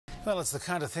Well, it's the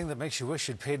kind of thing that makes you wish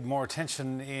you'd paid more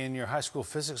attention in your high school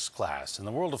physics class. In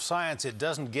the world of science, it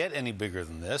doesn't get any bigger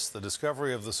than this, the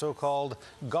discovery of the so-called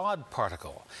God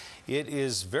particle. It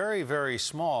is very, very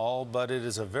small, but it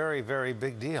is a very, very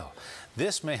big deal.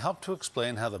 This may help to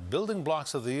explain how the building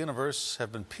blocks of the universe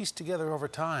have been pieced together over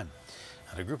time.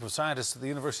 And a group of scientists at the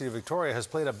University of Victoria has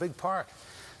played a big part.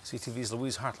 CTV's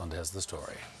Louise Hartland has the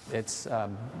story. It's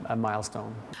a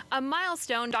milestone. A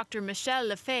milestone Dr. Michel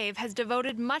Lefebvre has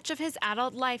devoted much of his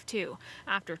adult life to.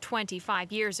 After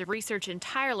 25 years of research and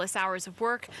tireless hours of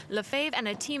work, Lefebvre and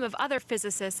a team of other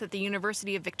physicists at the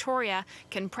University of Victoria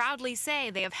can proudly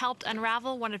say they have helped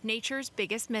unravel one of nature's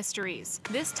biggest mysteries.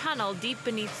 This tunnel deep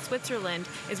beneath Switzerland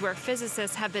is where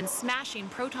physicists have been smashing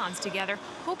protons together,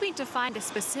 hoping to find a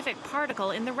specific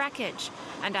particle in the wreckage.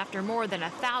 And after more than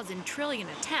 1,000 trillion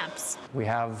attempts, we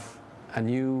have a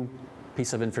new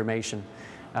piece of information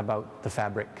about the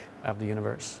fabric of the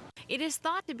universe. It is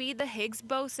thought to be the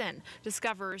Higgs-Boson.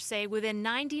 Discoverers say within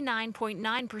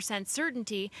 99.9%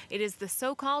 certainty it is the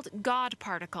so-called God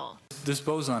particle. This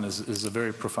boson is a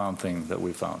very profound thing that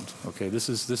we found. Okay, this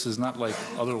is not like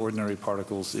other ordinary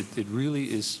particles. It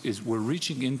really is we're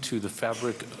reaching into the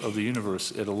fabric of the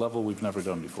universe at a level we've never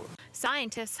done before.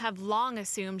 Scientists have long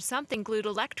assumed something glued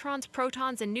electrons,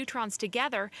 protons, and neutrons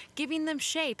together, giving them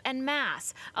shape and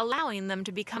mass, allowing them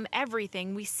to become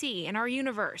everything we see in our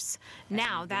universe.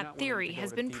 Now that theory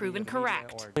has been proven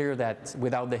correct. It's clear that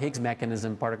without the Higgs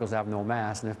mechanism, particles have no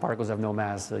mass, and if particles have no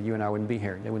mass, you and I wouldn't be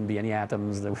here. There wouldn't be any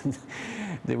atoms. There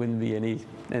wouldn't be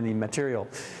any material.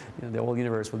 You know, the whole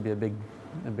universe would be a big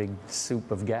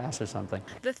soup of gas or something.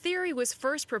 The theory was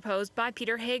first proposed by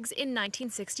Peter Higgs in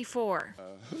 1964.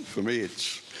 For me,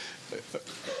 it's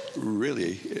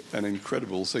really an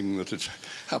incredible thing that it's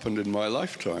happened in my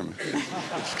lifetime.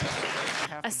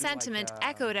 A sentiment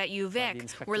echoed at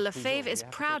UVic, where Lefebvre is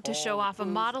proud to show off a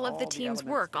model of the team's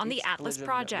work on the Atlas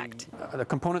project. The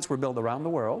components were built around the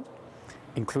world,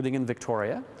 including in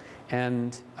Victoria,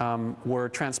 and were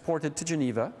transported to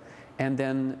Geneva and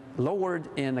then lowered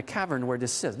in a cavern where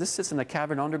this sits. This sits in a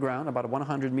cavern underground, about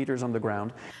 100 meters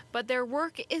underground. But their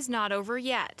work is not over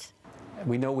yet.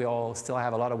 We know we all still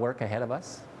have a lot of work ahead of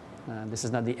us. This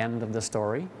is not the end of the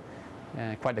story.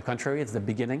 Quite the contrary, it's the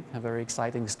beginning, a very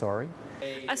exciting story.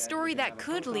 A story that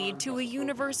could lead to a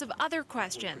universe of other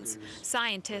questions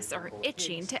scientists are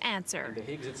itching to answer.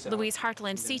 Louise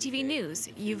Hartland, CTV News,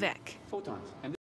 UVic.